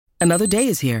Another day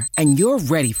is here, and you're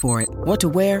ready for it. What to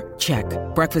wear? Check.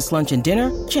 Breakfast, lunch, and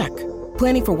dinner? Check.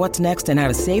 Planning for what's next and how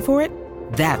to save for it?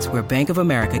 That's where Bank of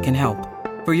America can help.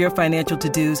 For your financial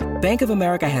to-dos, Bank of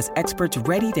America has experts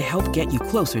ready to help get you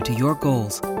closer to your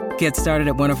goals. Get started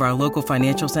at one of our local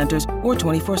financial centers or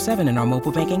 24/7 in our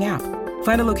mobile banking app.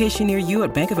 Find a location near you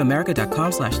at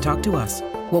bankofamerica.com/talktous.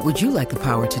 What would you like the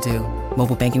power to do?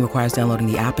 Mobile banking requires downloading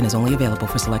the app and is only available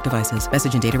for select devices.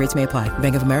 Message and data rates may apply.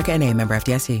 Bank of America N.A., member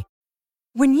FDIC.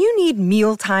 When you need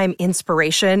mealtime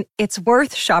inspiration, it's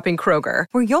worth shopping Kroger,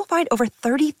 where you'll find over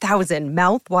 30,000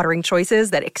 mouth-watering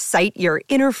choices that excite your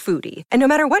inner foodie. And no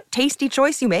matter what tasty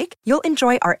choice you make, you'll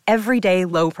enjoy our everyday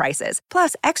low prices,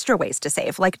 plus extra ways to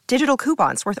save, like digital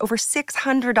coupons worth over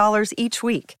 $600 each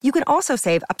week. You can also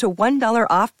save up to $1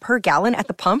 off per gallon at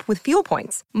the pump with fuel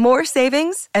points. More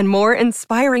savings and more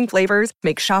inspiring flavors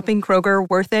make shopping Kroger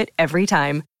worth it every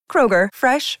time. Kroger,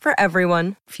 fresh for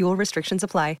everyone. Fuel restrictions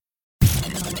apply.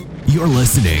 You're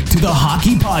listening to the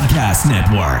Hockey Podcast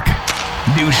Network.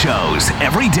 New shows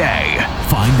every day.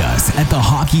 Find us at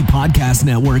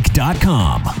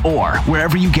thehockeypodcastnetwork.com or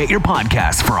wherever you get your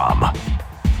podcasts from.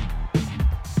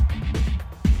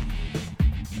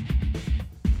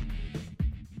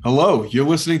 Hello, you're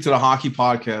listening to the Hockey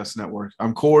Podcast Network.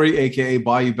 I'm Corey, a.k.a.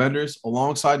 Bayou Benders,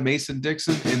 alongside Mason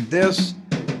Dixon, and this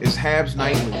is Habs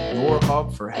Nightly, your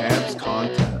hub for Habs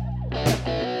content.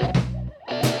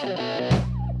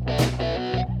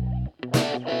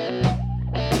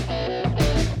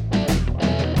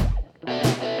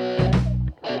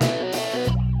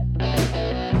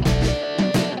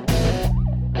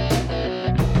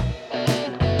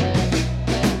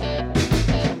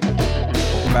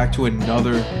 Back to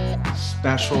another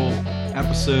special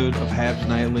episode of Habs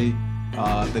Nightly.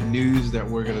 The news that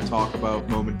we're going to talk about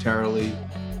momentarily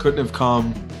couldn't have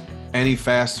come any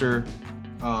faster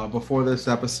before this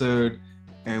episode,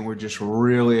 and we're just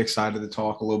really excited to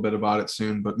talk a little bit about it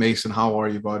soon. But Mason, how are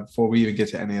you, bud? Before we even get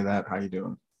to any of that, how you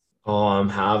doing? Oh, I'm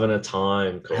having a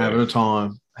time, Corey. Having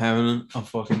a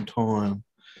fucking time.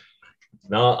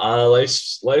 No,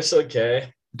 life's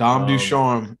okay. Dom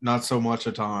Ducharme, not so much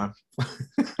a time.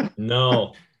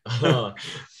 No,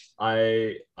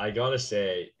 I gotta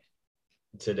say,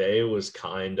 today was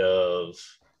kind of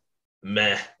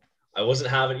meh. I wasn't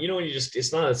having, when you just,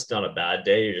 it's not a bad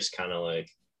day. You're just kind of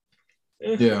like,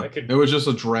 yeah, it was just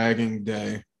a dragging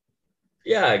day.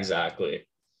 Yeah, exactly.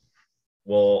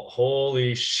 Well,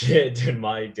 holy shit, did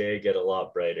my day get a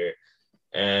lot brighter.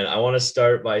 And I want to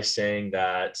start by saying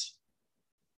that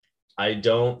I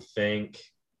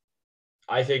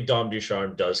think Dom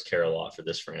Ducharme does care a lot for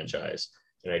this franchise.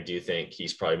 And I do think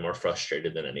he's probably more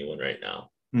frustrated than anyone right now.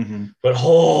 Mm-hmm. But,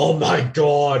 oh, my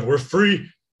God, we're free.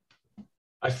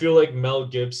 I feel like Mel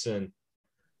Gibson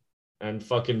and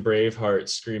fucking Braveheart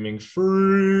screaming,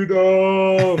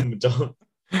 freedom.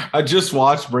 I just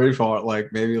watched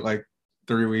Braveheart maybe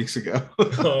 3 weeks ago.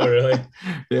 Oh, really?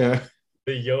 Yeah.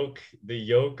 The yoke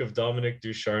of Dominic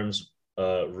Ducharme's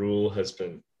rule has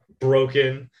been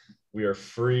broken. We are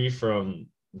free from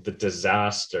the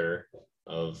disaster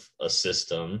of a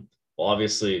system, well,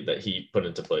 obviously, that he put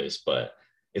into place, but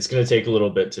it's going to take a little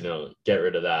bit to get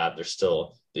rid of that. There's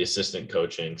still the assistant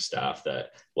coaching staff that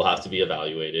will have to be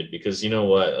evaluated because, you know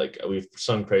what, we've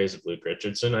sung praise of Luke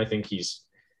Richardson. I think he's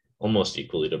almost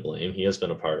equally to blame. He has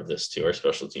been a part of this too. Our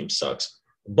special team sucks,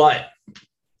 but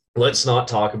let's not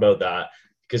talk about that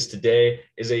because today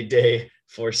is a day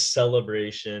for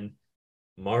celebration.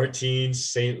 Martin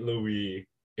St. Louis,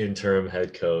 interim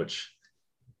head coach.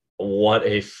 What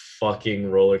a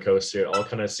fucking roller coaster. It all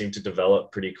kind of seemed to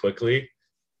develop pretty quickly.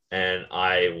 And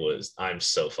I'm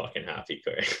so fucking happy,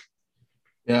 Corey.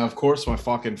 Yeah, of course my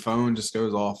fucking phone just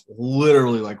goes off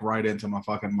literally right into my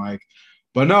fucking mic.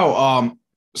 But no,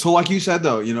 so like you said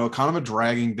though, kind of a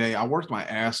dragging day. I worked my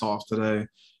ass off today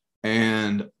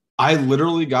and I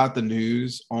literally got the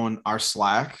news on our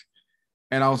Slack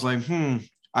and I was like,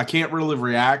 I can't really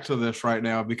react to this right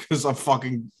now because I'm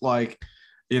fucking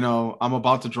I'm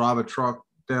about to drive a truck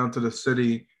down to the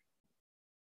city,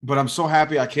 but I'm so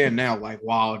happy I can now.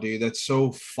 Wow, dude, that's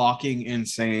so fucking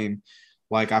insane.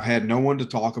 I've had no one to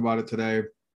talk about it today.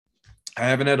 I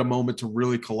haven't had a moment to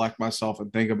really collect myself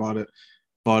and think about it,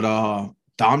 but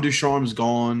Dom Ducharme's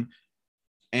gone.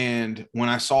 And when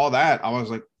I saw that, I was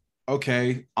like,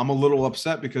 okay, I'm a little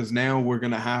upset because now we're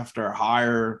going to have to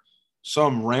hire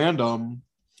some random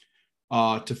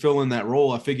to fill in that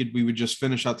role. I figured we would just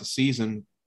finish out the season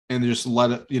and just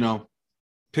let it,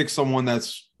 pick someone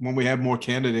that's when we have more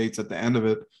candidates at the end of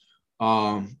it.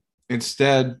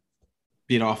 Instead,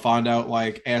 I find out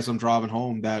as I'm driving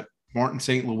home that Martin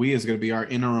St. Louis is going to be our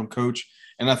interim coach.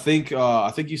 And I think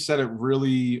you said it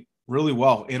really really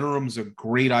well. Interim's a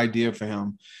great idea for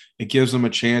him. It gives him a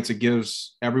chance. It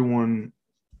gives everyone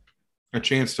a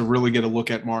chance to really get a look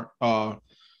at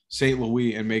St.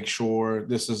 Louis and make sure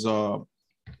this is a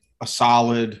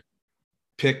solid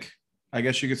pick, I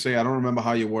guess you could say. I don't remember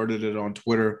how you worded it on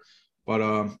Twitter, but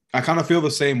I kind of feel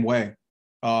the same way.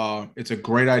 It's a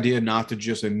great idea not to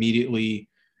just immediately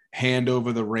hand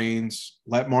over the reins,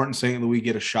 let Martin St. Louis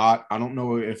get a shot. I don't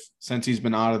know if, since he's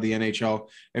been out of the NHL,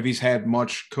 if he's had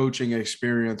much coaching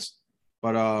experience,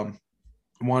 but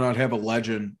why not have a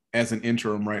legend as an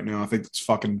interim right now? I think it's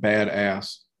fucking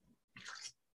badass.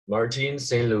 Martin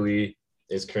St. Louis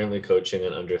is currently coaching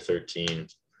an under 13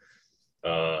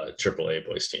 AAA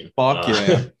boys team. Fuck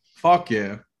yeah. Fuck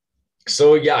yeah.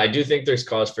 So, yeah, I do think there's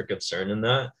cause for concern in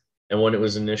that. And when it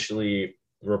was initially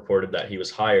reported that he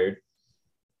was hired,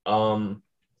 I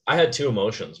had two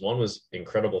emotions. One was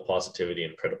incredible positivity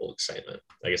and incredible excitement.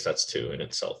 I guess that's two in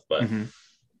itself, but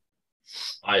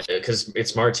because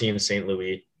it's Martin St.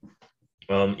 Louis.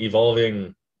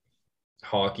 Evolving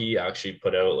Hockey actually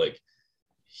put out, like,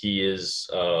 he is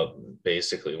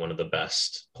basically one of the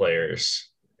best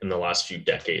players in the last few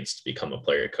decades to become a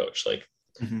player coach. Like,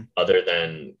 other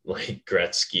than like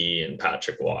Gretzky and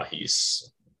Patrick Waugh,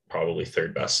 he's probably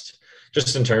third best,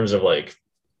 just in terms of like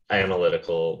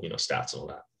analytical, stats and all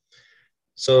that.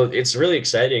 So it's really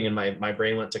exciting. And my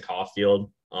brain went to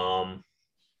Caulfield.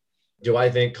 Do I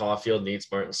think Caulfield needs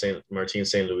Martin St.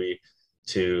 Louis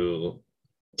to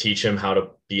teach him how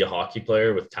to be a hockey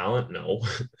player with talent? No.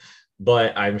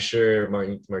 But I'm sure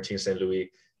Martin St.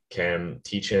 Louis can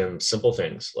teach him simple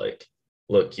things like,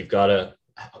 look, you've got to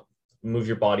move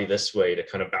your body this way to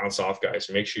kind of bounce off guys,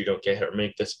 or make sure you don't get hit, or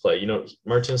make this play.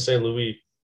 Martin St. Louis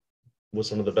was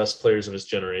one of the best players of his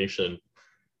generation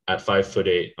at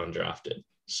 5'8", undrafted.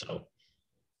 So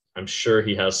I'm sure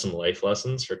he has some life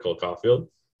lessons for Cole Caulfield.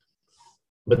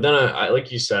 But then I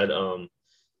like you said,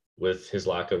 with his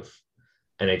lack of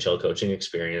NHL coaching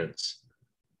experience,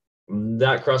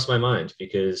 that crossed my mind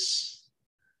because,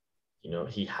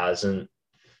 he hasn't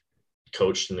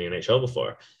coached in the NHL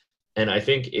before. And I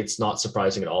think it's not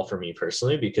surprising at all for me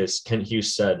personally, because Kent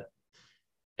Hughes said,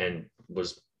 and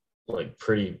was like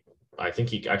I think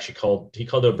he actually called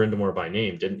out Brind'Amour by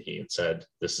name, didn't he? And said,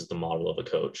 this is the model of a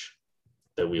coach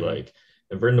that we like.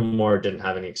 And Brind'Amour didn't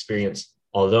have any experience,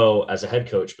 although as a head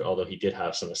coach, but although he did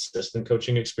have some assistant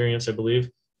coaching experience, I believe.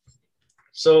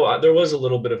 So there was a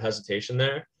little bit of hesitation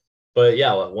there. But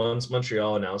yeah, once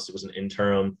Montreal announced it was an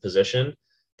interim position,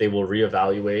 they will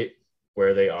reevaluate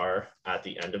where they are at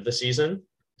the end of the season.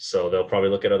 So they'll probably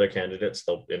look at other candidates.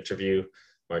 They'll interview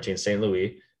Martin St.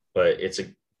 Louis, but it's a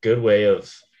good way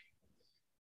of,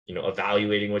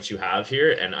 evaluating what you have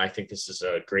here. And I think this is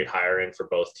a great hiring for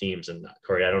both teams. And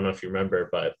Corey, I don't know if you remember,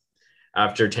 but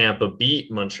after Tampa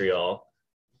beat Montreal,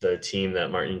 the team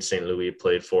that Martin St. Louis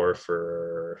played for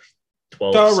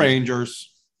 12 The seasons.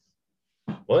 Rangers.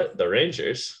 What? The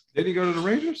Rangers? Did he go to the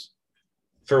Rangers?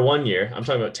 For 1 year. I'm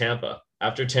talking about Tampa.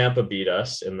 After Tampa beat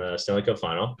us in the Stanley Cup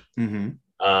final,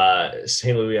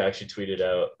 St. Louis actually tweeted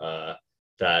out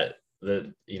that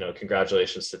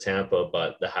congratulations to Tampa,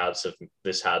 but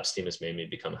this Habs team has made me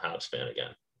become a Habs fan again.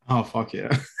 Oh, fuck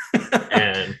yeah.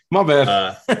 And my bad.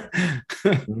 I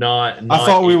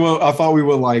thought we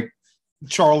were like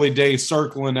Charlie Day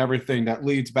circling everything that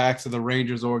leads back to the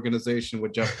Rangers organization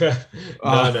with Jeff.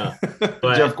 No.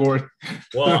 But, Jeff Gordon.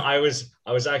 Well, I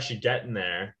was actually getting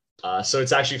there. So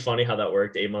it's actually funny how that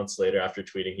worked. 8 months later, after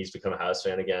tweeting he's become a Habs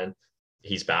fan again,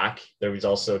 he's back. There was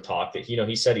also talk that,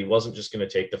 he said he wasn't just going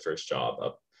to take the first job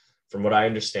up. From what I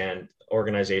understand,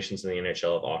 organizations in the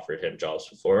NHL have offered him jobs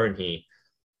before, and he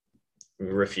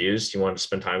refused. He wanted to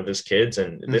spend time with his kids.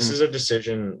 And this is a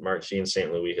decision Martin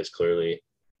St. Louis has clearly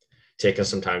taken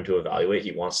some time to evaluate.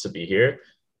 He wants to be here.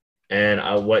 And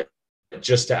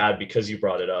just to add, because you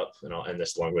brought it up, and I'll end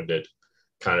this long-winded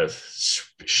kind of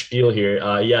spiel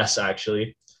here. Yes,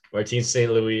 actually, Martin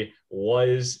St. Louis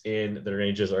was in the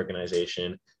Rangers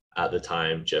organization at the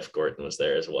time Jeff Gordon was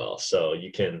there as well. So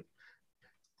you can,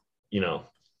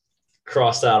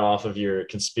 cross that off of your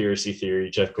conspiracy theory,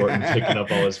 Jeff Gordon picking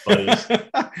up all his buddies.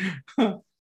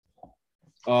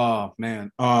 Oh,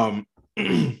 man. I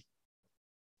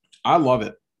love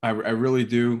it. I really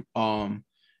do. And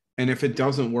if it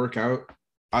doesn't work out,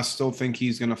 I still think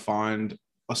he's going to find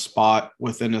a spot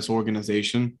within this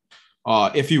organization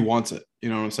if he wants it. You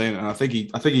know what I'm saying? And I think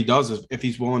he does if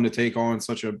he's willing to take on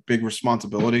such a big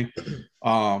responsibility.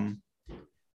 Even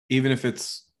if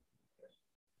it's,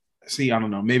 I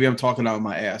don't know, maybe I'm talking out of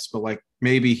my ass, but like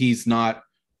maybe he's not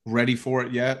ready for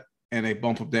it yet and they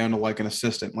bump him down to like an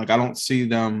assistant. Like I don't see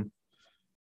them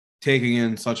taking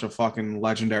in such a fucking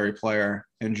legendary player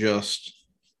and just,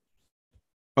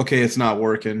 okay, it's not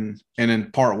working, and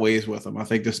then part ways with him. I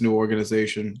think this new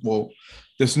organization,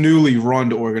 this newly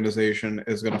run organization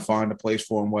is going to find a place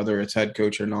for him, whether it's head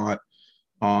coach or not.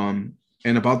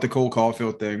 And about the Cole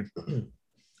Caulfield thing,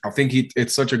 I think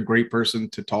it's such a great person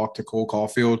to talk to, Cole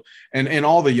Caulfield, and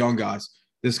all the young guys.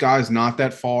 This guy's not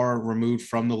that far removed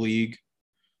from the league.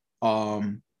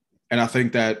 And I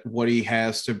think that what he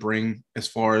has to bring as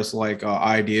far as like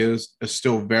ideas is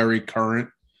still very current.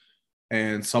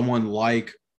 And someone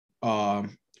like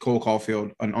Cole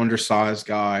Caulfield, an undersized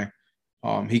guy,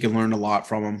 he can learn a lot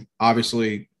from him.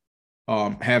 Obviously,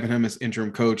 having him as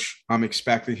interim coach, I'm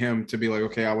expecting him to be like,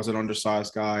 okay, I was an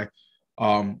undersized guy.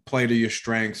 Play to your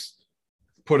strengths,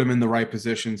 put him in the right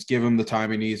positions, give him the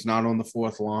time he needs, not on the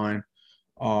fourth line.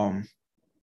 I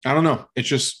don't know. It's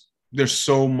just there's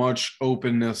so much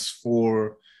openness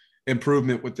for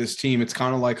improvement with this team. It's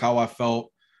kind of like how I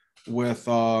felt with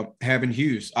having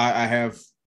Hughes. I have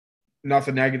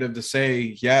nothing negative to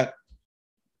say yet.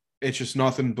 It's just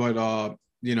nothing but,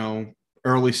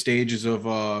 early stages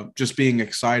of just being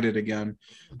excited again.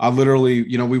 I literally,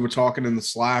 we were talking in the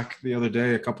Slack the other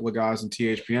day, a couple of guys in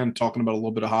THPN talking about a little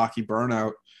bit of hockey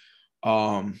burnout.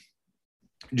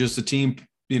 Just the team,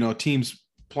 teams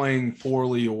playing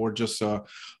poorly or just a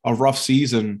rough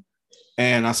season.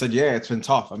 And I said, yeah, it's been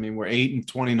tough. I mean, we're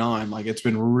 8-29. Like, it's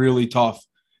been really tough.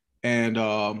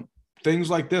 And things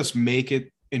like this make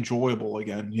it enjoyable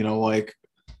again.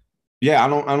 I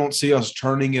don't see us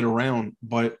turning it around,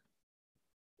 but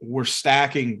we're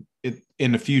stacking it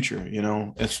in the future.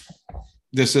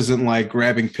 This isn't like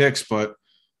grabbing picks, but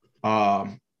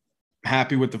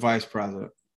happy with the vice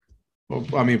president. Well,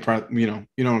 I mean, you know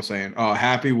what I'm saying.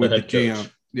 Happy with the GM.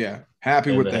 Coach. Yeah,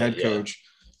 happy with the head coach.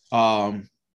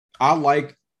 I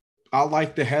like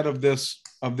the head of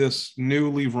this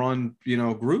newly run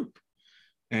group,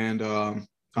 and I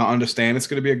understand it's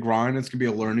going to be a grind. It's going to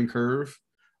be a learning curve,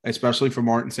 especially for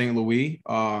Martin St. Louis.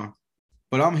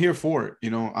 But I'm here for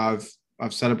it.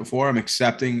 I've said it before. I'm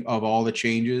accepting of all the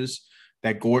changes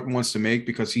that Gorton wants to make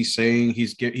because he's saying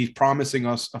he's promising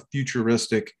us a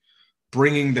futuristic,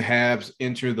 bringing the Habs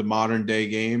into the modern day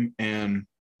game, and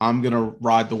I'm going to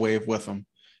ride the wave with him.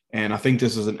 And I think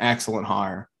this is an excellent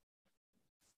hire.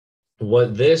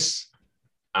 What this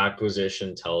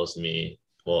acquisition tells me,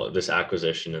 this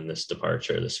acquisition and this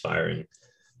departure, this firing,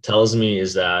 tells me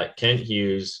is that Kent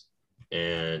Hughes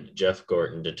and Jeff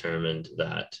Gorton determined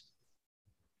that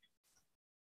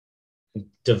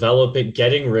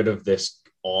getting rid of this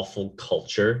awful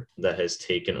culture that has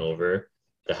taken over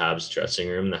the Habs dressing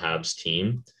room, the Habs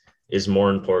team, is more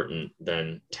important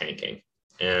than tanking.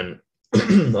 And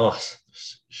oh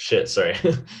shit, sorry.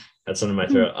 That's something in my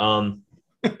throat.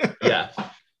 Yeah.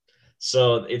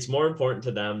 So it's more important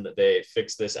to them that they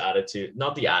fix this attitude,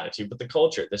 not the attitude, but the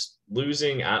culture, this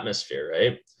losing atmosphere,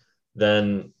 right?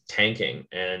 Than tanking.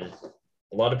 And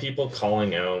a lot of people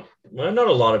calling out, well, not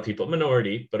a lot of people,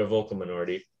 minority, but a vocal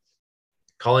minority,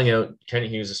 calling out Kent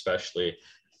Hughes especially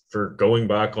for going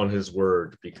back on his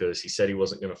word because he said he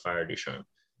wasn't going to fire Ducharme.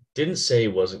 Didn't say he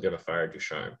wasn't going to fire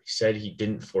Ducharme. He said he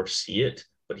didn't foresee it,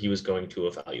 but he was going to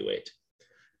evaluate.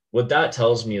 What that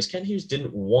tells me is Kent Hughes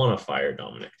didn't want to fire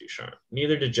Dominic Ducharme.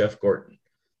 Neither did Jeff Gorton.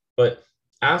 But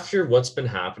after what's been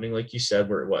happening, like you said,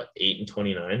 we're 8-29.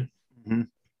 Mm-hmm.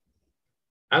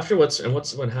 After what's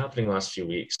been happening last few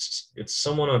weeks, it's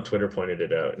someone on Twitter pointed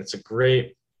it out, and it's a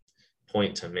great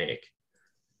point to make.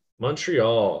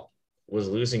 Montreal was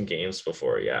losing games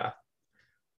before, yeah,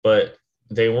 but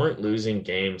they weren't losing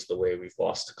games the way we've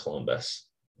lost to Columbus.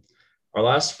 Our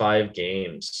last 5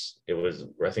 games,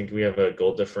 I think we have a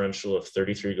goal differential of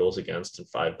 33 goals against and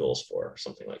 5 goals for, or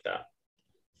something like that.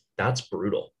 That's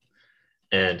brutal.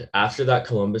 And after that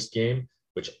Columbus game,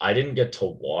 which I didn't get to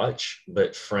watch,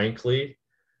 but frankly,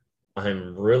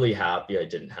 I'm really happy I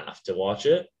didn't have to watch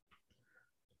it.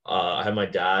 I had my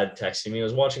dad texting me. I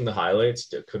was watching the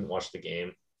highlights. Couldn't watch the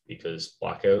game because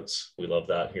blackouts. We love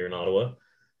that here in Ottawa.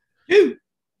 Ew.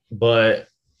 But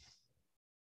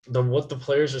what the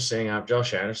players are saying,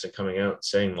 Josh Anderson coming out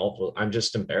saying multiple, I'm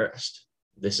just embarrassed.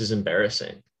 This is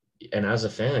embarrassing. And as a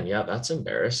fan, yeah, that's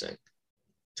embarrassing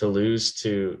to lose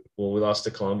to, we lost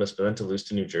to Columbus, but then to lose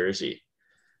to New Jersey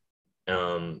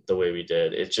the way we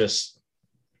did.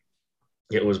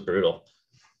 It was brutal.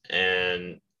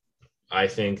 And I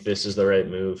think this is the right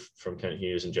move from Kent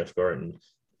Hughes and Jeff Gorton.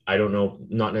 I don't know,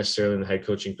 not necessarily in the head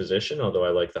coaching position, although I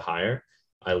like the hire.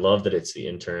 I love that it's the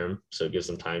interim, so it gives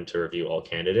them time to review all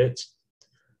candidates.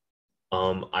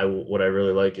 What I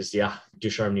really like is,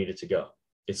 Ducharme needed to go.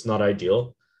 It's not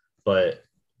ideal, but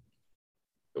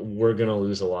we're going to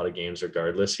lose a lot of games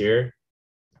regardless here,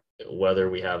 whether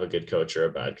we have a good coach or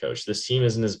a bad coach. This team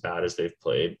isn't as bad as they've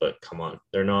played, but come on,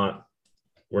 we're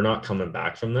not coming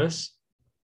back from this.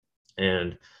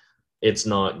 And it's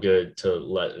not good to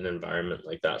let an environment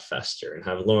like that fester and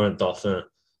have Laurent Dauphin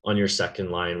on your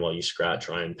second line while you scratch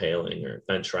Ryan Poehling or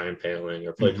bench Ryan Poehling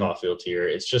or play Caulfield here.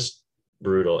 It's just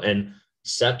brutal. And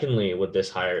secondly, what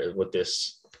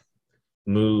this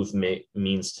move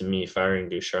means to me, firing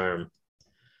Ducharme,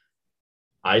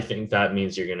 I think that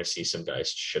means you're going to see some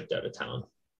guys shipped out of town,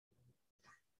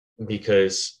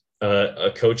 because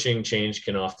a coaching change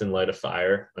can often light a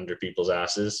fire under people's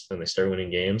asses when they start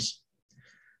winning games.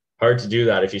 Hard to do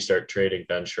that if you start trading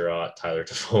Ben Sherratt, Tyler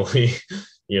Toffoli,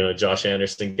 Josh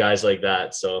Anderson, guys like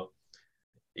that. So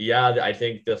yeah, I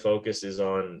think the focus is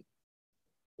on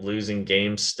losing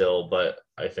games still, but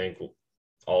I think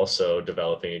also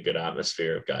developing a good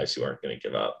atmosphere of guys who aren't going to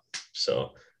give up.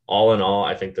 So all in all,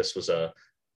 I think this was a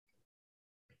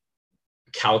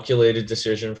calculated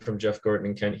decision from Jeff Gorton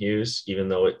and Kent Hughes, even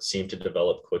though it seemed to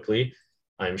develop quickly.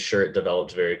 I'm sure it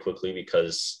developed very quickly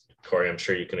because, Corey, I'm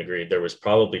sure you can agree, there was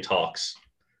probably talks.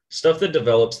 Stuff that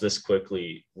develops this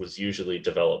quickly was usually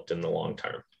developed in the long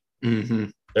term. Mm-hmm.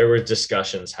 There were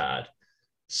discussions had.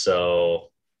 So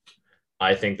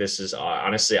I think this is,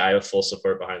 honestly, I have full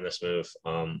support behind this move.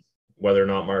 Whether or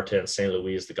not Martin St.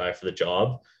 Louis is the guy for the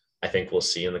job, I think we'll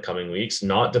see in the coming weeks,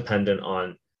 not dependent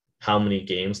on how many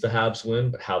games the Habs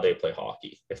win, but how they play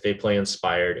hockey. If they play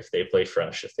inspired, if they play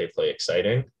fresh, if they play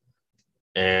exciting.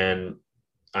 And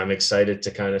I'm excited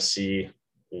to kind of see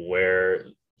where,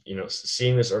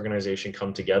 seeing this organization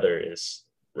come together is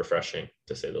refreshing,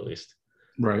 to say the least.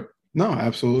 Right. No,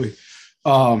 absolutely.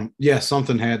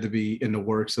 Something had to be in the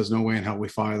works. There's no way in hell we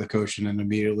fire the coach and then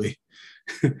immediately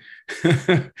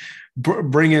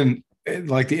bring in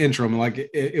like the interim. Like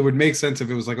it would make sense if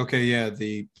it was like, okay, yeah,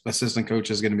 the assistant coach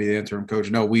is going to be the interim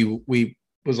coach. No, we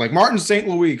was like, Martin St.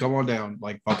 Louis, come on down.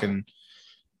 Like fucking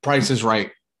Price is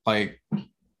Right. Like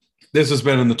this has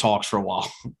been in the talks for a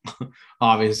while,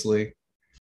 obviously.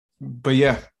 But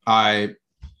yeah, I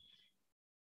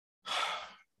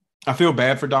feel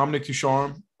bad for Dominic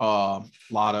Ducharme.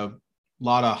 Lot of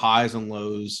highs and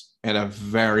lows at a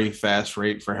very fast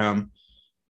rate for him.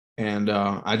 And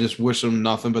I just wish him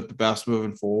nothing but the best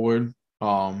moving forward.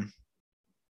 I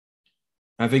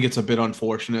think it's a bit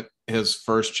unfortunate. His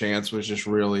first chance was just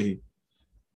really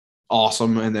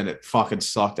awesome, and then it fucking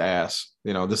sucked ass,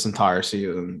 this entire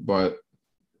season. But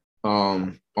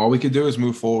all we could do is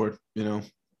move forward,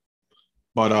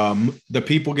 But the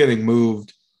people getting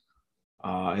moved,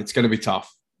 it's going to be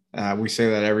tough. We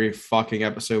say that every fucking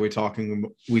episode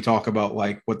we talk about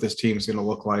like what this team is going to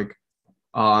look like.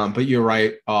 But you're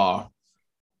right.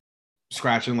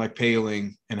 Scratching like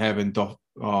Poehling and having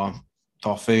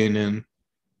Dauphin, and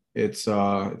it's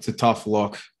a tough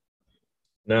look.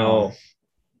 Now,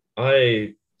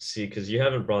 I see, because you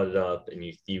haven't brought it up, and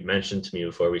you mentioned to me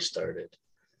before we started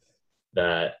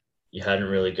that you hadn't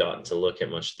really gotten to look at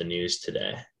much of the news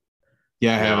today.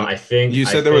 Yeah, I haven't. I think you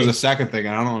said there was a second thing,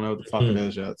 and I don't know what the fuck it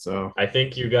is yet. So I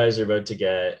think you guys are about to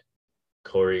get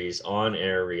Corey's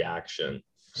on-air reaction.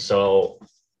 So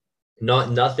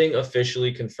nothing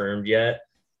officially confirmed yet,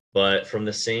 but from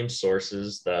the same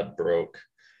sources that broke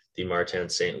the Martin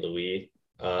St. Louis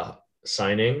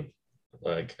signing,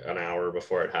 like an hour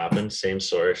before it happened, same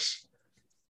source.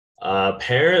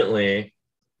 Apparently,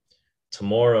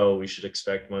 tomorrow we should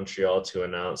expect Montreal to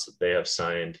announce that they have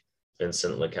signed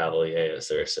Vincent Lecavalier as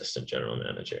their assistant general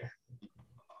manager.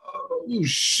 Oh,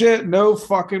 shit. No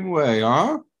fucking way,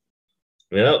 huh?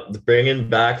 Yep, bringing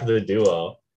back the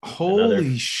duo.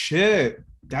 Holy shit.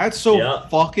 That's so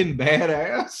fucking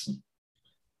badass.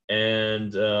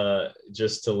 And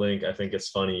just to link, I think it's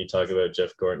funny you talk about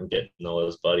Jeff Gorton getting all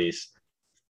his buddies.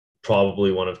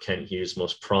 Probably one of Kent Hughes'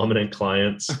 most prominent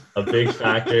clients, a big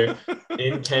factor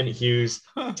in Kent Hughes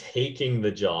taking the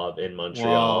job in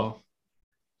Montreal.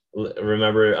 Wow.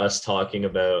 Remember us talking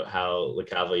about how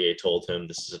Lecavalier told him,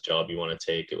 this is a job you want to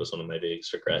take. It was one of my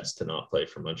biggest regrets to not play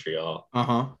for Montreal.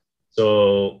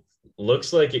 So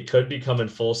looks like it could be coming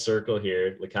full circle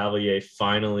here. Lecavalier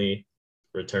finally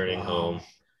returning home.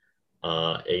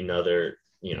 Another,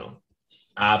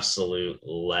 absolute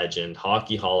legend,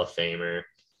 Hockey Hall of Famer.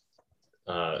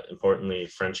 Importantly,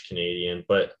 French Canadian,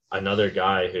 but another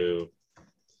guy who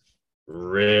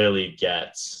really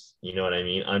gets,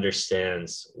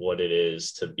 understands what it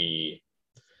is to be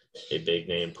a big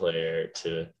name player,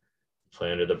 to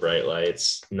play under the bright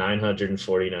lights.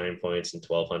 949 points in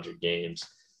 1,200 games.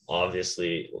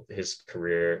 Obviously, his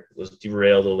career was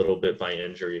derailed a little bit by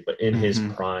injury, but in his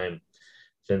prime,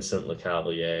 Vincent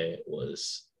Lecavalier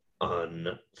was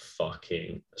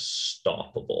unfucking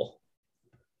stoppable.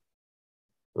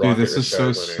 Dude, this is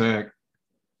so sick.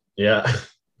 Yeah.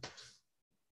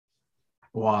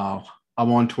 Wow.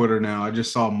 I'm on Twitter now. I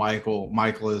just saw Michael.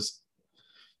 Michael is,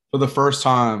 for the first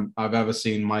time I've ever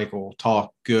seen Michael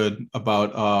talk good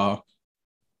about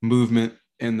movement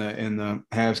in the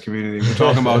Habs community. We're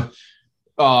talking about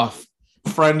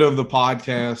friend of the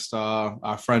podcast,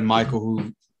 our friend Michael,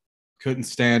 who couldn't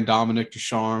stand Dominic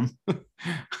Ducharme. We're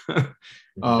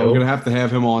gonna have to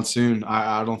have him on soon.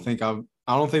 I don't think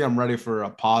I'm ready for a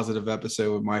positive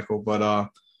episode with Michael, but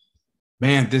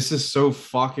man, this is so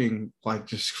fucking like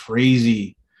just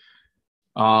crazy.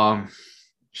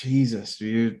 Jesus,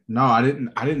 dude. No, I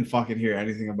didn't fucking hear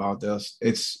anything about this.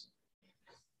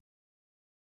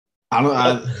 I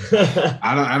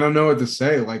don't know what to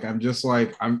say. Like, I'm just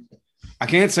like, I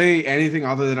can't say anything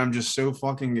other than I'm just so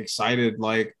fucking excited.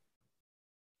 Like,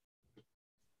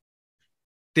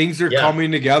 things are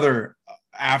coming together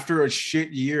after a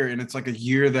shit year, and it's like a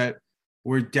year that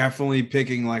we're definitely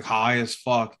picking like high as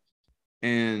fuck.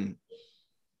 And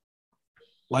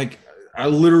like, I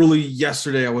literally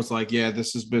yesterday I was like, yeah,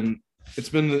 it's been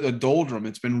a doldrum.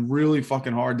 It's been really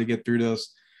fucking hard to get through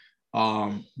this.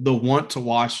 The want to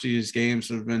watch these games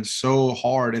have been so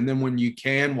hard, and then when you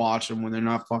can watch them when they're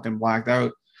not fucking blacked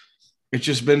out, it's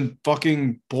just been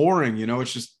fucking boring. You know, I'm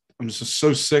just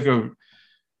so sick of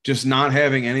just not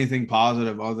having anything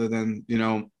positive other than, you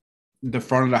know, the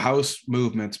front of the house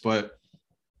movements. But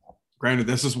granted,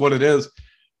 this is what it is.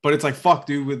 But it's like, fuck,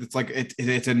 dude. It's like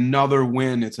it's another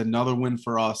win. It's another win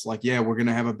for us. Like, yeah, we're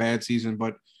gonna have a bad season,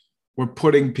 but we're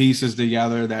putting pieces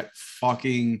together that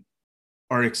fucking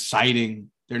are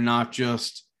exciting. They're not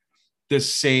just the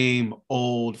same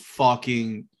old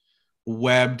fucking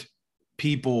webbed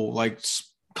people, like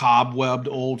cobwebbed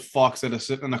old fucks that are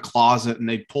sitting in a closet, and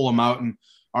they pull them out and,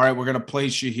 all right, we're going to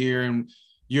place you here and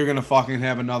you're going to fucking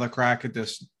have another crack at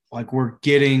this. Like, we're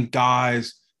getting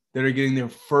guys that are getting their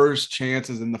first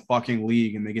chances in the fucking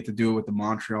league, and they get to do it with the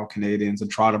Montreal Canadiens and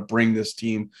try to bring this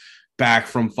team back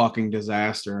from fucking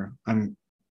disaster. I'm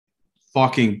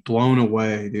fucking blown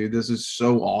away, dude. This is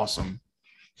so awesome.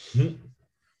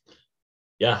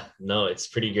 Yeah, no, it's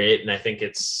pretty great. And I think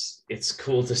it's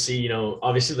cool to see, you know,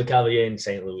 obviously the Cavalier and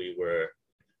St. Louis were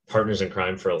partners in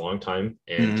crime for a long time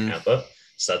in Tampa.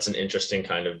 So that's an interesting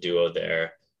kind of duo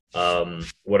there.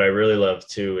 What I really love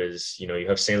too is, you know, you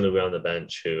have St. Louis on the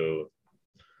bench, who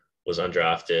was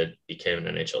undrafted, became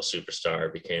an NHL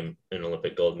superstar, became an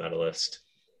Olympic gold medalist,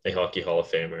 a Hockey Hall of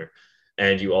Famer.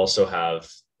 And you also have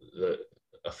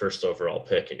a first overall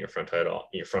pick in your front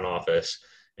office.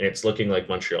 And it's looking like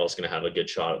Montreal is going to have a good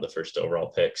shot at the first overall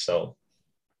pick. So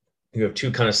you have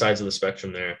two kind of sides of the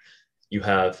spectrum there. You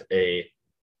have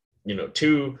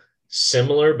two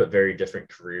similar but very different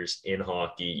careers in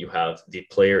hockey. You have the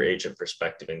player agent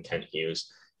perspective in Kent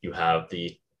Hughes. You have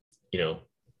the, you know,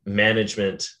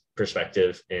 management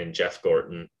perspective in Jeff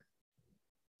Gorton.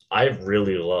 I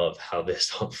really love how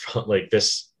this like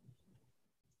this,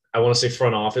 I want to say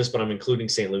front office, but I'm including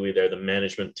St. Louis there. The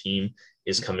management team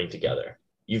is coming together.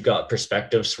 You've got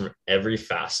perspectives from every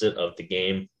facet of the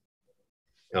game,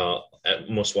 at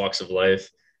most walks of life.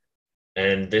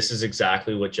 And this is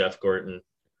exactly what Jeff Gorton,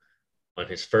 on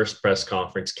his first press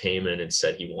conference, came in and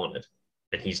said he wanted.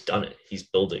 And he's done it. He's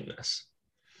building this.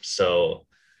 So,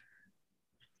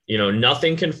 you know,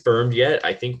 nothing confirmed yet.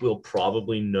 I think we'll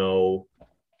probably know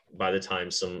by the time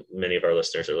many of our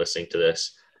listeners are listening to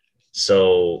this.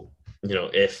 So, you know,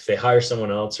 if they hire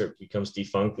someone else or it becomes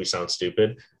defunct, we sound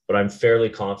stupid. But I'm fairly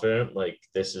confident, like,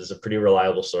 this is a pretty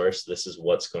reliable source. This is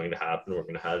what's going to happen. We're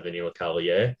going to have Vinny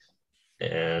Lecavalier.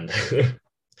 And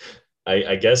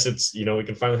I guess it's, you know, we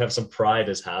can finally have some pride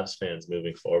as Habs fans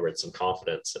moving forward, some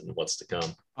confidence in what's to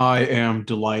come. I am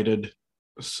delighted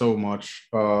so much.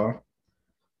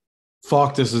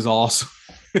 Fuck, this is awesome.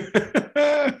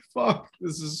 Fuck,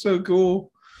 this is so cool.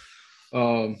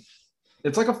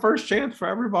 It's like a first chance for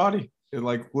everybody. It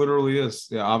like literally is.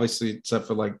 Yeah, obviously, except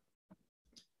for like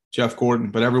Jeff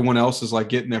Gorton, but everyone else is like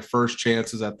getting their first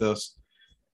chances at this.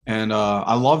 And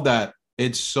I love that.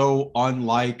 It's so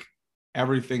unlike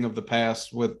everything of the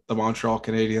past with the Montreal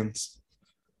Canadiens.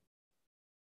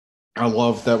 I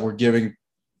love that we're giving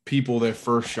people their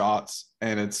first shots,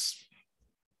 and it's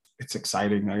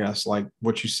exciting, I guess, like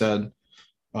what you said.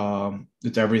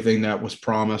 It's everything that was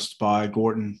promised by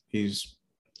Gorton. He's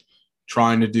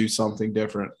trying to do something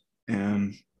different,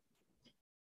 and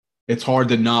it's hard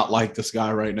to not like this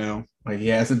guy right now. Like, he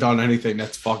hasn't done anything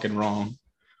that's fucking wrong.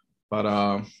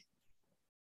 But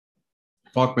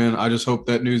fuck, man, I just hope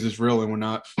that news is real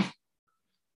and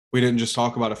we didn't just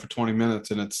talk about it for 20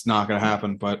 minutes and it's not going to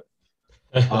happen. But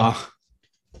But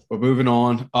moving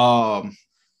on.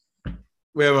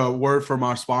 We have a word from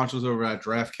our sponsors over at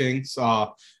DraftKings.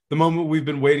 The moment we've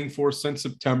been waiting for since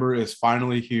September is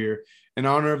finally here. In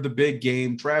honor of the big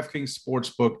game, DraftKings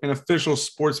Sportsbook, an official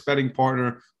sports betting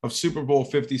partner of Super Bowl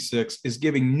 56, is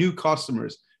giving new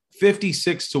customers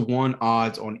 56-1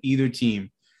 odds on either team.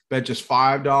 Bet just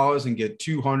 $5 and get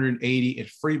 $280 in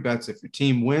free bets if your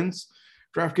team wins.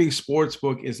 DraftKings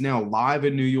Sportsbook is now live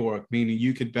in New York, meaning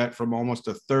you could bet from almost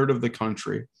a third of the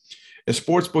country. If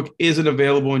Sportsbook isn't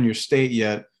available in your state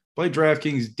yet, play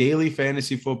DraftKings daily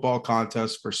fantasy football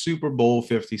contest for Super Bowl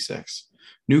 56.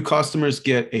 New customers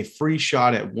get a free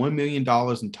shot at $1 million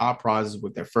in top prizes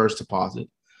with their first deposit.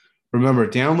 Remember,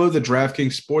 download the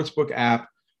DraftKings Sportsbook app,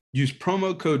 use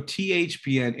promo code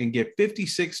THPN, and get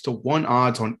 56-1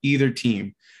 odds on either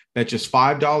team. Bet just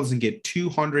 $5 and get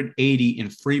 $280 in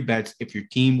free bets if your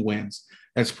team wins.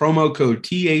 That's promo code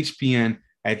THPN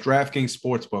at DraftKings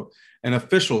Sportsbook, an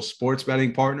official sports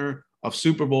betting partner of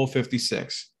Super Bowl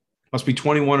 56. Must be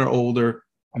 21 or older,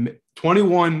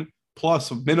 21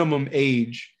 plus minimum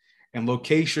age, and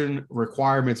location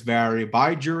requirements vary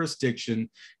by jurisdiction.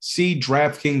 See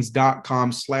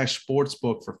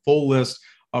DraftKings.com/sportsbook for full list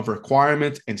of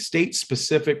requirements and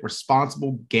state-specific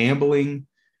responsible gaming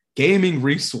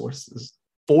resources.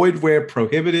 Void where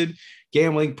prohibited.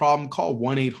 Gambling problem, call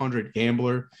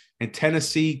 1-800-GAMBLER. In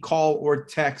Tennessee, call or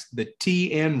text the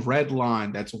TN Red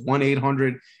Line. That's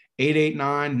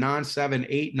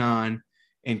 1-800-889-9789.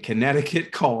 In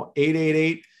Connecticut, call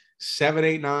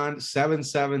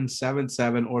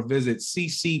 888-789-7777 or visit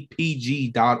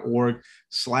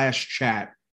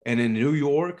ccpg.org/chat. And in New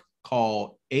York,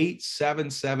 call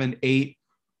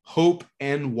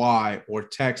 8778-HOPE-NY or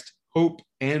text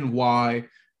HOPE-NY.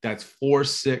 That's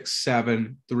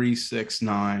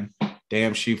 467-369.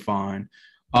 Damn, she fine.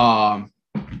 So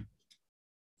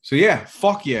yeah,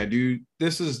 fuck yeah, dude.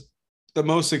 This is the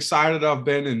most excited I've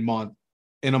been in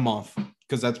a month,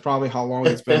 because that's probably how long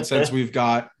it's been since we've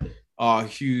got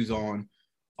Hughes on.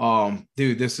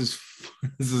 Dude, this is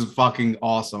fucking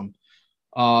awesome.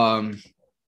 Well,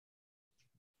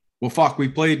 fuck, we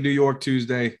played New York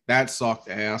Tuesday. That sucked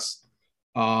ass.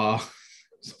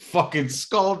 Fucking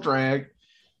skull drag.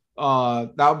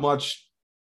 Not much.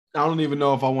 I don't even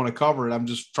know if I want to cover it. I'm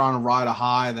just trying to ride a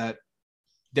high that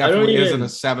definitely isn't a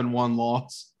 7-1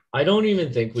 loss. I don't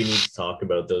even think we need to talk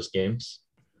about those games.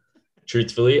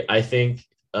 Truthfully, I think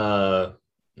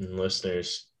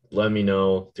listeners, let me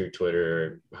know through Twitter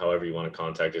or however you want to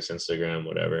contact us, Instagram,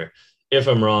 whatever, if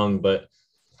I'm wrong. But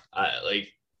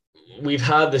we've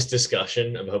had this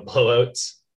discussion about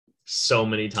blowouts so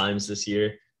many times this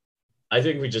year. I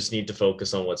think we just need to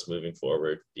focus on what's moving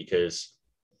forward, because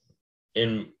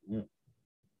in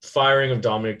firing of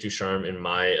Dominic Ducharme, in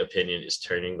my opinion, is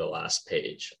turning the last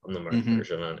page on the Marc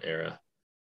Bergevin era.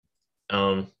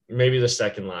 Maybe the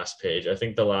second last page. I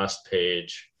think the last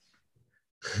page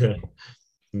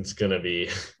it's going to be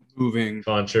moving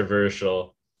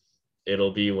controversial.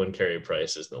 It'll be when Carey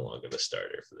Price is no longer the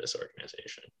starter for this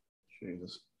organization.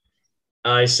 Jesus.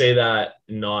 I say that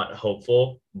not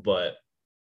hopeful, but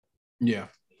yeah,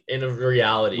 in a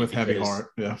reality, with heavy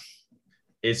heart. Yeah,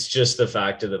 it's just the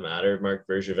fact of the matter. Marc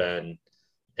Bergevin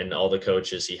and all the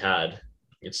coaches he had,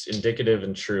 it's indicative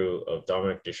and true of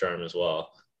Dominic Ducharme as well.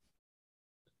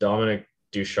 Dominic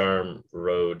Ducharme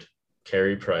rode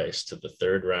Carey Price to the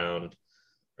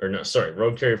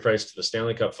rode Carey Price to the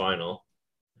Stanley Cup final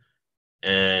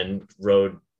and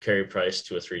rode Carey Price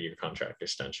to a 3-year contract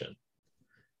extension.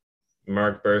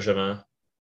 Marc Bergevin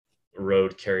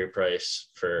rode Carey Price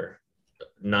for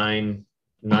nine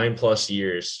plus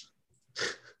years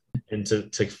into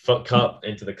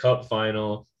the Cup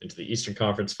final, into the Eastern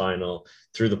Conference final,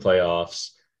 through the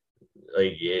playoffs.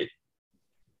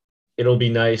 It'll be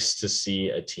nice to see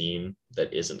a team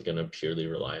that isn't going to purely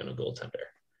rely on a goaltender.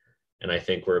 And I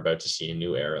think we're about to see a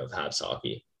new era of Habs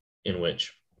hockey in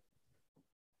which,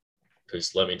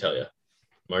 because let me tell you,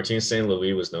 Martin St.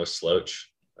 Louis was no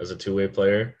slouch as a two-way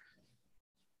player,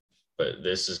 but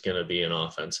this is going to be an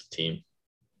offensive team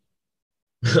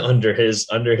under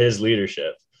his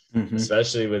leadership,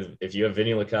 especially if you have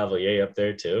Vinny Lecavalier up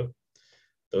there too.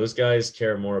 Those guys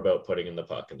care more about putting in the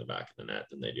puck in the back of the net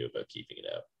than they do about keeping it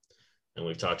out. And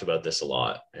we've talked about this a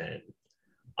lot. And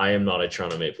I am not a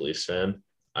Toronto Maple Leafs fan.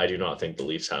 I do not think the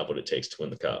Leafs have what it takes to win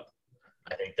the Cup.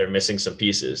 I think they're missing some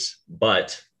pieces,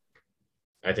 but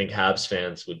I think Habs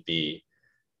fans would be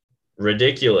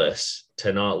ridiculous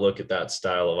to not look at that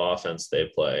style of offense they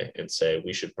play and say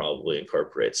we should probably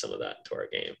incorporate some of that into our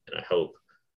game. And I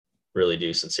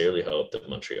sincerely hope that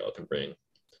Montreal can bring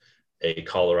a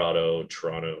Colorado,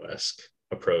 Toronto-esque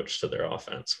approach to their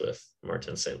offense with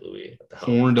Martin St. Louis at the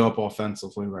helm. Horned up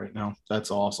offensively right now.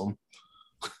 That's awesome.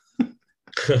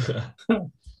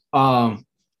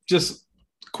 Just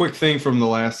quick thing from the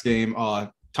last game.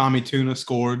 Tommy Tuna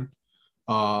scored.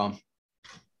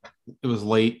 It was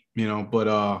late,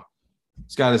 but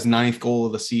he's got his 9th goal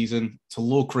of the season. It's a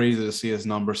little crazy to see his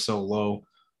number so low,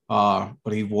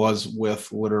 but he was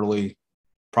with literally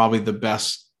probably the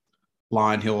best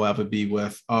line he'll ever be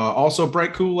with. Also,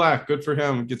 Brett Kulak, good for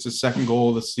him. Gets his 2nd goal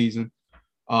of the season.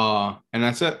 And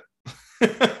that's it.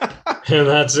 And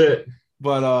that's it.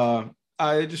 But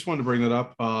I just wanted to bring that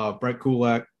up. Brett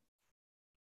Kulak.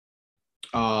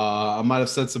 I might have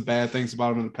said some bad things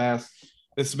about him in the past.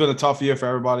 This has been a tough year for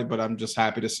everybody, but I'm just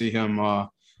happy to see him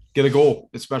get a goal,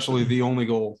 especially the only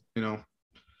goal.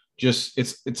 Just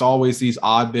it's always these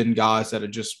odd bin guys that are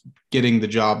just getting the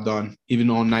job done, even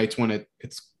on nights when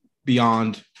it's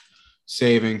beyond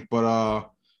saving. But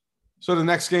so the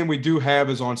next game we do have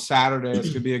is on Saturday. It's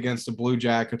gonna be against the Blue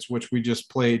Jackets, which we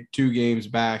just played 2 games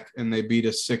back, and they beat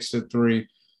us 6-3.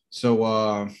 So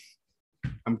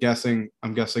I'm guessing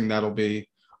that'll be.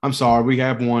 I'm sorry, we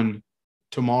have one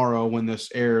tomorrow when this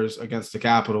airs against the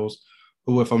Capitals,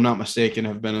 who, if I'm not mistaken,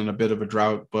 have been in a bit of a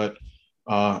drought. But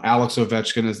Alex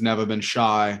Ovechkin has never been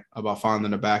shy about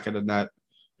finding the back of the net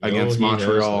against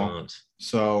Montreal.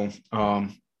 So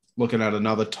looking at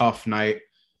another tough night.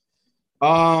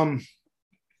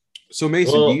 So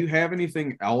Mason, do you have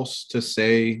anything else to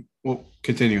say? Well,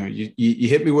 continue. You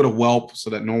hit me with a whelp,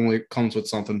 so that normally comes with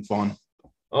something fun.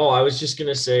 Oh, I was just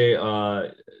gonna say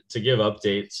to give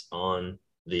updates on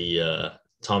the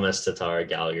Thomas Tatar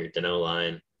Gallagher Danault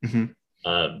line.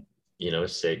 Mm-hmm.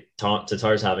 Say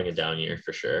Tatar's having a down year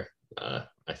for sure.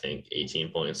 I think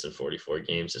 18 points in 44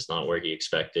 games is not where he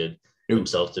expected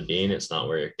himself to be, and it's not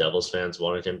where Devils fans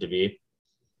wanted him to be.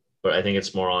 But I think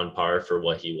it's more on par for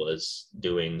what he was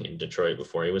doing in Detroit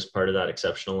before he was part of that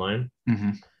exceptional line.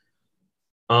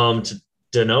 Mm-hmm. To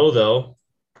Danault, though,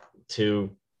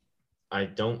 I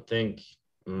don't think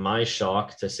my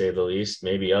shock, to say the least,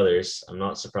 maybe others, I'm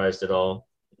not surprised at all.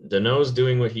 Danault's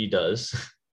doing what he does.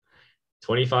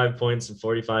 25 points in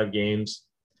 45 games,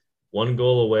 1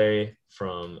 goal away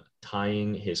from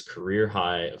tying his career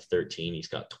high of 13. He's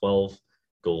got 12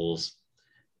 goals,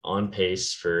 on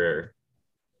pace for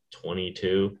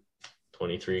 22,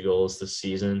 23 goals this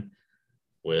season,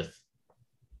 with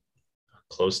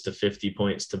close to 50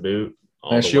 points to boot.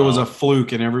 That shit was a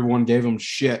fluke, and everyone gave him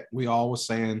shit. We all was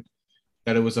saying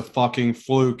that it was a fucking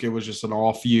fluke. It was just an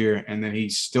off year, and then he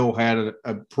still had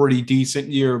a pretty decent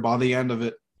year by the end of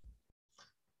it.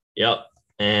 Yep.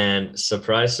 And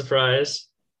surprise, surprise,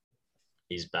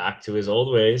 he's back to his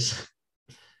old ways.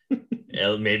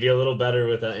 Maybe a little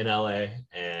better in LA.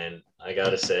 And I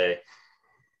got to say,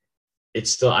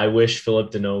 I wish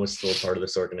Philip Danault was still a part of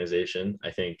this organization. I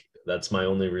think that's my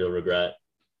only real regret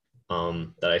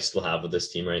that I still have with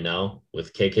this team right now.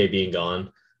 With KK being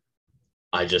gone,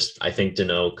 I think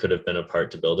Danault could have been a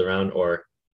part to build around, or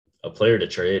a player to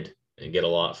trade and get a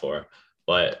lot for.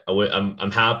 But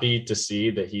I'm happy to see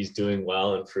that he's doing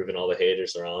well and proving all the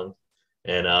haters are on,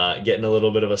 and getting a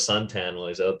little bit of a suntan while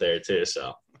he's out there too.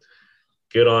 So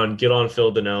good on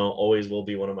Phil Danault. Always will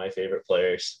be one of my favorite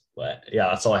players. But yeah,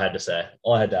 that's all I had to say.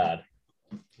 All I had to add.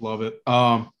 Love it.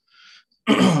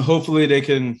 Hopefully they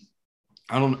can.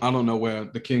 I don't know where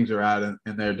the Kings are at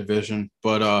in their division,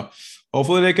 but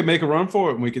hopefully they can make a run for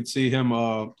it, and we could see him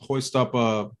hoist up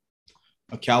a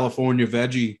California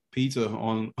veggie pizza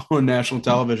on national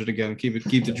television again.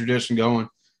 Keep the tradition going.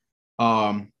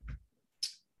 I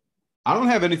don't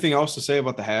have anything else to say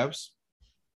about the Habs.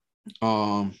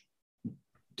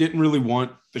 Didn't really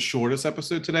want the shortest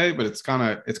episode today, but it's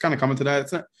kind of coming to that.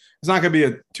 It's not going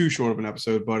to be too short of an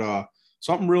episode, but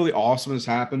something really awesome has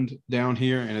happened down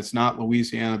here, and it's not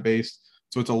Louisiana based,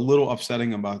 so it's a little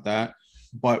upsetting about that.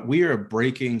 But we are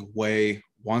breaking way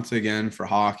once again for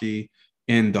hockey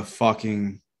in the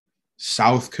fucking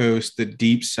South Coast, the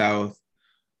Deep South.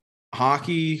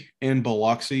 Hockey in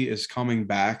Biloxi is coming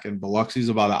back, and Biloxi's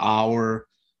about an hour,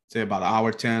 say about an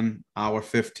hour 10, hour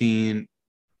 15,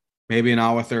 maybe an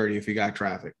hour 30 if you got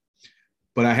traffic.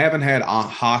 But I haven't had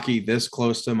hockey this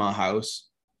close to my house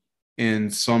in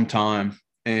some time.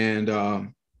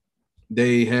 And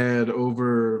they had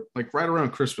over, like, right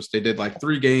around Christmas, they did like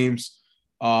 3 games.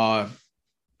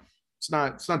 It's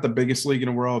not the biggest league in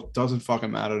the world. Doesn't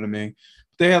fucking matter to me.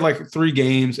 They had like 3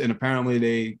 games, and apparently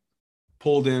they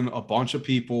pulled in a bunch of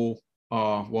people.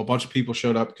 A bunch of people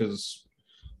showed up because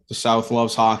the South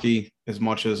loves hockey as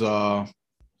much as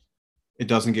it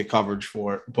doesn't get coverage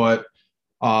for it. But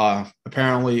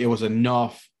apparently it was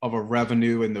enough of a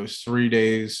revenue in those 3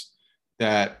 days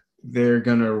that they're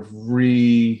gonna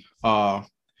bring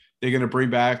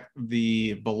back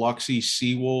the Biloxi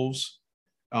Seawolves.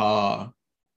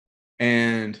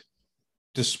 And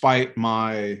despite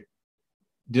my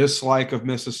dislike of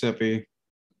Mississippi,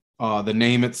 the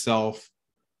name itself,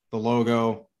 the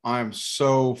logo, I'm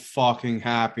so fucking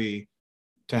happy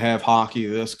to have hockey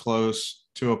this close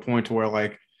to a point to where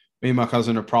like me and my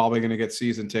cousin are probably going to get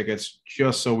season tickets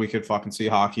just so we could fucking see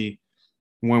hockey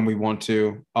when we want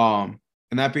to. And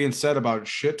that being said about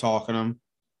shit talking them,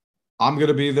 I'm going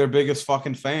to be their biggest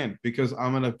fucking fan because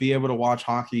I'm going to be able to watch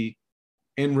hockey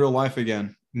in real life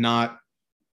again, not,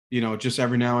 just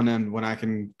every now and then when I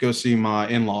can go see my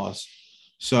in-laws.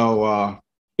 So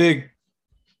big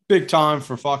time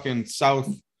for fucking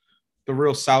the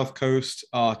real South Coast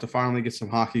to finally get some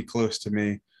hockey close to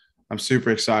me. I'm super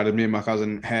excited. Me and my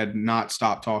cousin had not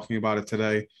stopped talking about it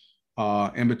today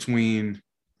in between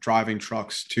driving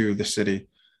trucks to the city.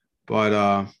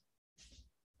 But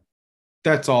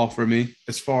that's all for me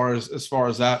as far as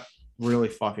that. Really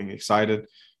fucking excited.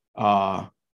 Yeah,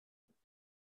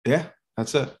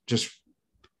 that's it. Just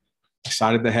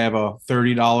excited to have a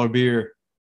 $30 beer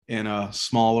in a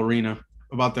small arena,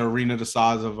 about the arena the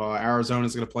size of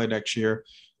Arizona's going to play next year,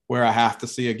 where I have to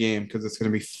see a game because it's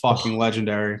going to be fucking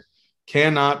legendary.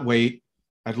 Cannot wait.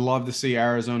 I'd love to see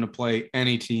Arizona play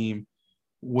any team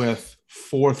with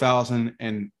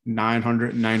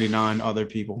 4,999 other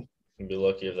people. You'd be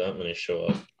lucky if that many show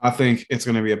up. I think it's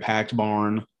going to be a packed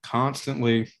barn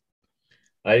constantly.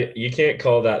 You can't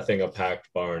call that thing a packed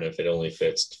barn if it only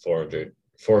fits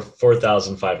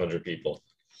 4,500 people.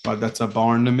 But that's a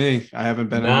barn to me. I haven't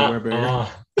been anywhere bigger.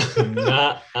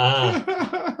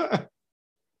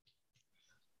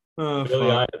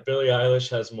 Billie Eilish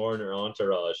has more in her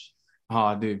entourage.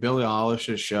 Oh, dude, Billie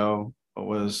Eilish's show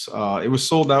was it was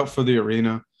sold out for the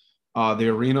arena. The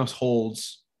arena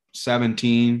holds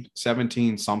 17 something.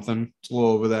 It's a little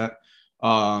over that.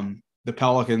 The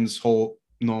Pelicans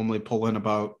normally pull in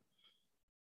about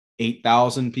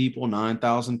 8,000 people,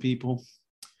 9,000 people.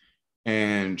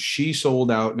 And she sold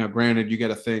out. Now, granted, you got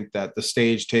to think that the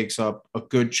stage takes up a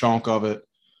good chunk of it.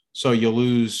 So you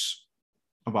lose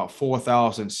about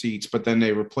 4,000 seats, but then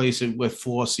they replace it with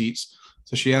floor seats.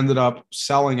 So she ended up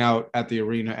selling out at the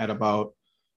arena at about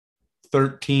a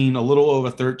little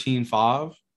over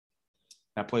 13.5.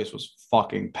 That place was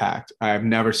fucking packed. I have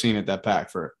never seen it that packed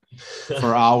for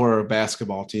our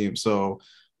basketball team. So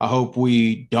I hope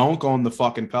we dunk on the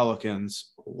fucking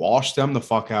Pelicans, wash them the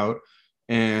fuck out.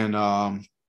 And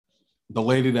the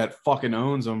lady that fucking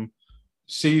owns them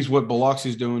sees what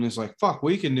Biloxi's doing, is like, fuck,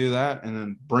 we can do that, and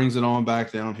then brings it on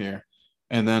back down here.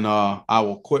 And then I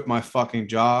will quit my fucking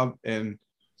job and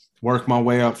work my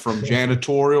way up from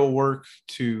janitorial work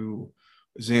to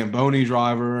Zamboni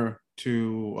driver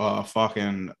to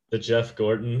fucking the Jeff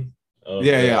Gordon.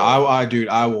 Dude,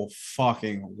 I will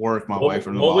fucking work my way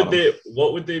from the bottom.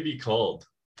 What would they be called?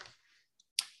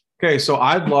 Okay, so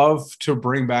I'd love to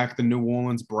bring back the New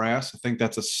Orleans Brass. I think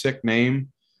that's a sick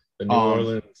name. The New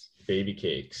Orleans Baby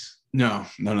Cakes. No.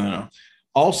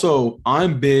 Also,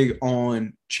 I'm big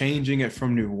on changing it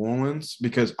from New Orleans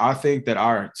because I think that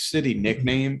our city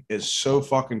nickname is so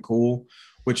fucking cool,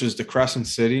 which is the Crescent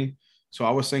City. So I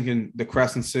was thinking the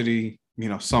Crescent City,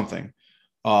 something.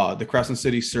 The Crescent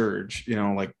City Surge,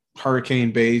 like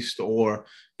hurricane based, or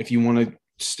if you want to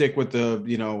stick with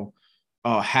the,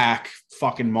 hack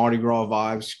fucking Mardi Gras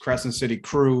vibes, Crescent City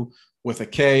Crew with a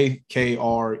K,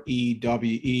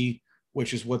 Krewe,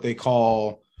 which is what they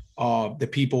call the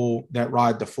people that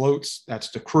ride the floats.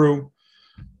 That's the crew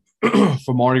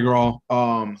for Mardi Gras.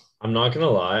 I'm not gonna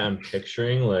lie, I'm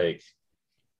picturing like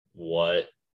what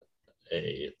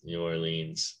a New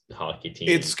Orleans hockey team.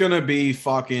 It's gonna be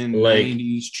fucking like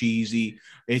 90s cheesy.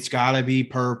 It's gotta be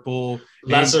purple.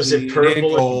 That's what I said,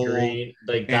 purple and green.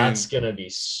 Like that's gonna be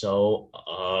so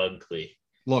ugly.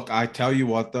 Look, I tell you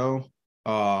what though,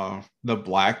 the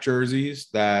black jerseys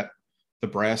that the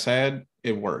Brass had,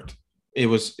 it worked. It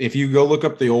was, if you go look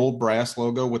up the old Brass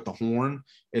logo with the horn,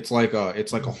 it's like a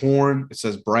horn. It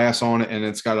says Brass on it, and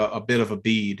it's got a bit of a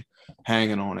bead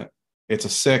hanging on it. It's a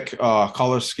sick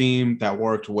color scheme that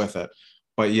worked with it.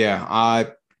 But yeah,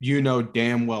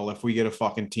 damn well if we get a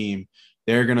fucking team,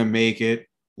 they're going to make it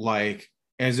like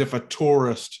as if a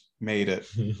tourist made it.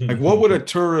 Like, what would a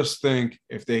tourist think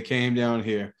if they came down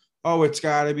here? Oh, it's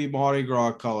got to be Mardi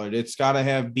Gras colored. It's got to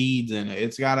have beads in it.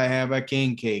 It's got to have a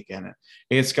king cake in it.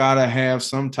 It's got to have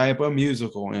some type of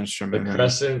musical instrument.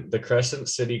 The Crescent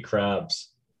City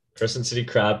Crabs. Crescent City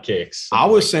Crab Cakes. I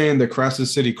was saying the Crescent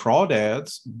City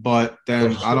Crawdads, but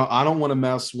then I don't want to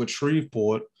mess with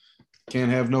Shreveport.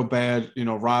 Can't have no bad,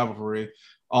 rivalry.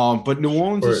 But New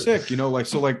Orleans is sick, you know, like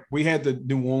we had the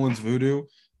New Orleans Voodoo.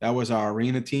 That was our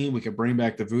arena team. We could bring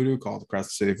back the Voodoo, called the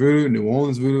Crescent City Voodoo, New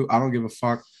Orleans Voodoo. I don't give a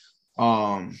fuck.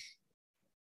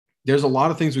 There's a lot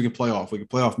of things we can play off. We can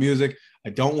play off music. I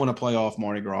don't want to play off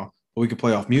Mardi Gras, but we could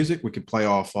play off music. We could play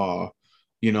off,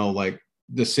 you know, like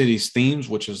the city's themes,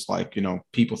 which is like, you know,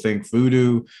 people think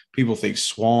voodoo, people think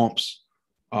swamps,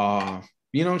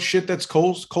 you know, shit that's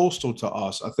coastal to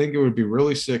us. I think it would be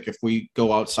really sick if we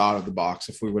go outside of the box,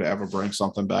 if we would ever bring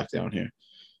something back down here.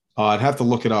 I'd have to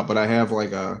look it up, but I have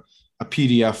like a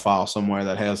PDF file somewhere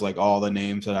that has like all the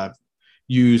names that I've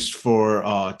used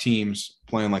for teams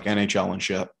playing like NHL and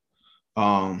shit.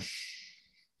 I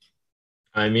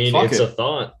mean, it's a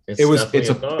thought.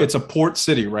 It's a port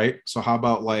city, right? So how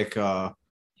about like the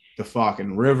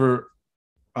fucking river,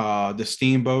 the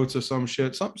steamboats or some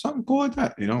shit, something cool like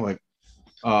that, you know, like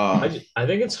I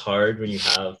think it's hard when you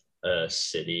have a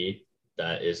city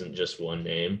that isn't just one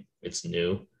name. It's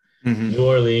new. Mm-hmm. New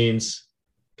Orleans,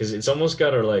 because it's almost got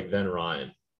to like then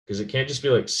rhyme, because it can't just be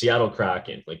like Seattle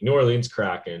Kraken. Like New Orleans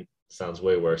Kraken sounds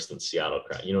way worse than Seattle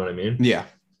Kraken. You know what I mean? Yeah.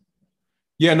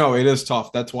 Yeah, no, it is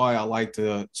tough. That's why I like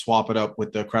to swap it up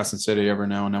with the Crescent City every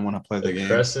now and then when I play the game.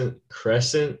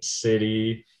 Crescent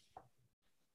City.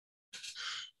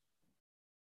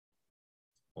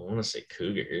 I want to say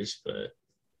Cougars, but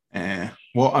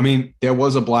well, I mean, there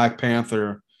was a Black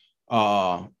Panther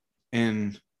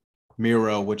in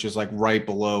Miro, which is like right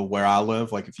below where I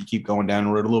live. Like if you keep going down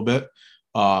the road a little bit,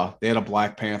 they had a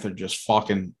Black Panther just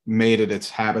fucking made it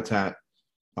its habitat.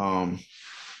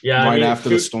 After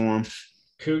the storm.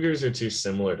 Cougars are too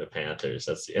similar to Panthers.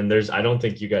 I don't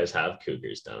think you guys have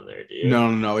Cougars down there, do you?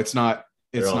 No, it's not.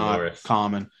 It's not north.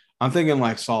 Common. I'm thinking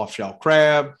like soft shell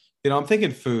crab. You know, I'm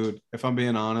thinking food. If I'm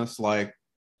being honest, like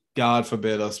God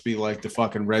forbid us be like the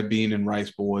fucking red bean and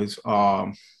rice boys.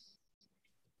 But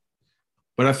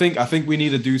I think we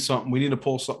need to do something. We need to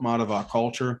pull something out of our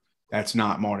culture that's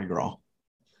not Mardi Gras.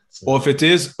 Or if it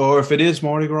is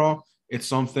Mardi Gras, it's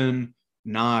something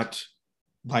not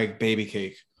like baby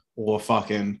cake or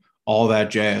fucking all that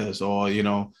jazz, or, you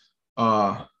know,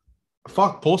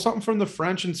 pull something from the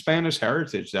French and Spanish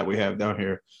heritage that we have down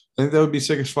here. I think that would be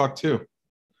sick as fuck too.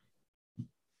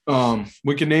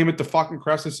 We can name it the fucking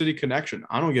Crescent City Connection.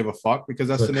 I don't give a fuck, because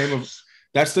that's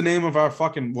the name of our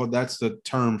fucking, well, that's the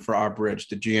term for our bridge,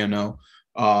 the GNO.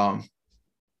 But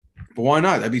why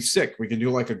not? That'd be sick. We can do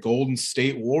like a Golden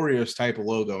State Warriors type of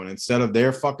logo, and instead of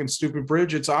their fucking stupid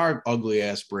bridge, it's our ugly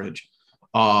ass bridge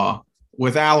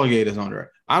with alligators under it.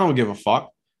 I don't give a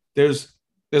fuck. There's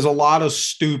a lot of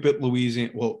stupid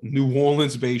New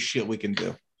Orleans based shit we can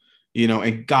do, you know,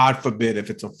 and God forbid if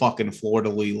it's a fucking Fleur de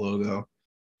Lis logo.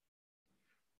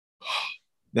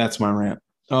 That's my rant.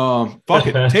 Fuck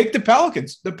it. Take the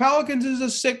Pelicans. The Pelicans is a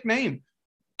sick name.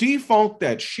 Defunk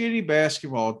that shitty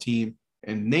basketball team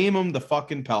and name them the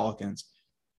fucking Pelicans,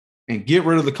 and get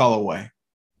rid of the colorway.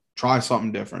 Try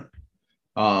something different.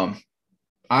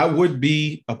 I would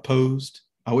be opposed.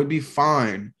 I would be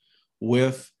fine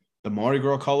with the Mardi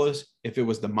Gras colors if it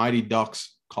was the Mighty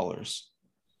Ducks colors,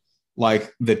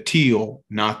 like the teal,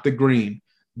 not the green,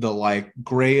 the like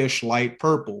grayish light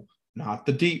purple, not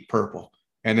the deep purple,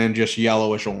 and then just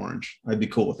yellowish orange. I'd be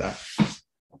cool with that.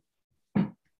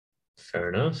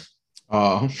 Fair enough.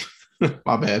 My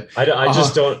bad. I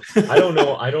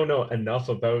don't know enough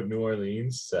about New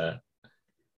Orleans to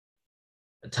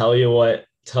tell you, you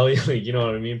know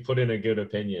what I mean? Put in a good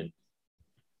opinion.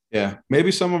 Yeah.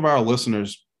 Maybe some of our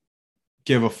listeners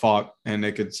give a fuck and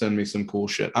they could send me some cool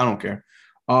shit. I don't care.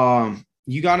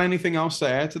 You got anything else to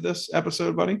add to this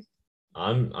episode, buddy?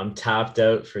 I'm tapped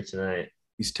out for tonight.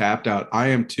 He's tapped out. I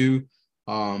am too.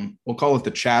 We'll call it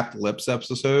the chapped lips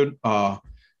episode.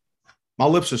 My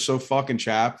lips are so fucking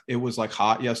chapped. It was like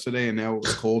hot yesterday and now it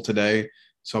was cold today.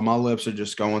 So my lips are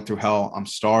just going through hell. I'm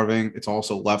starving. It's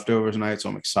also leftovers night, so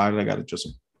I'm excited. I got just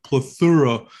a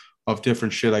plethora of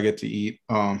different shit I get to eat.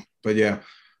 But yeah,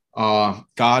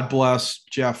 God bless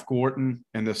Jeff Gorton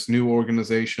and this new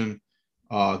organization.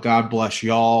 God bless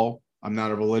y'all. I'm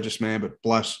not a religious man, but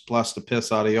bless the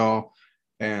piss out of y'all.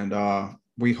 And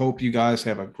we hope you guys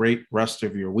have a great rest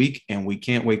of your week, and we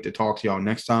can't wait to talk to y'all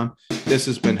next time. This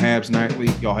has been Habs Nightly.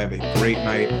 Y'all have a great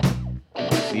night.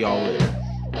 See y'all later.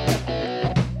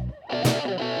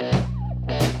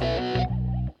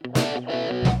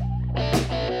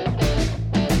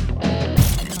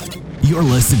 You're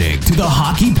listening to the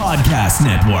Hockey Podcast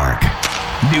Network.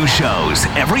 New shows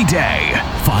every day.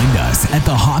 Find us at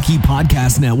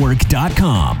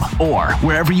thehockeypodcastnetwork.com or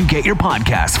wherever you get your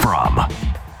podcasts from.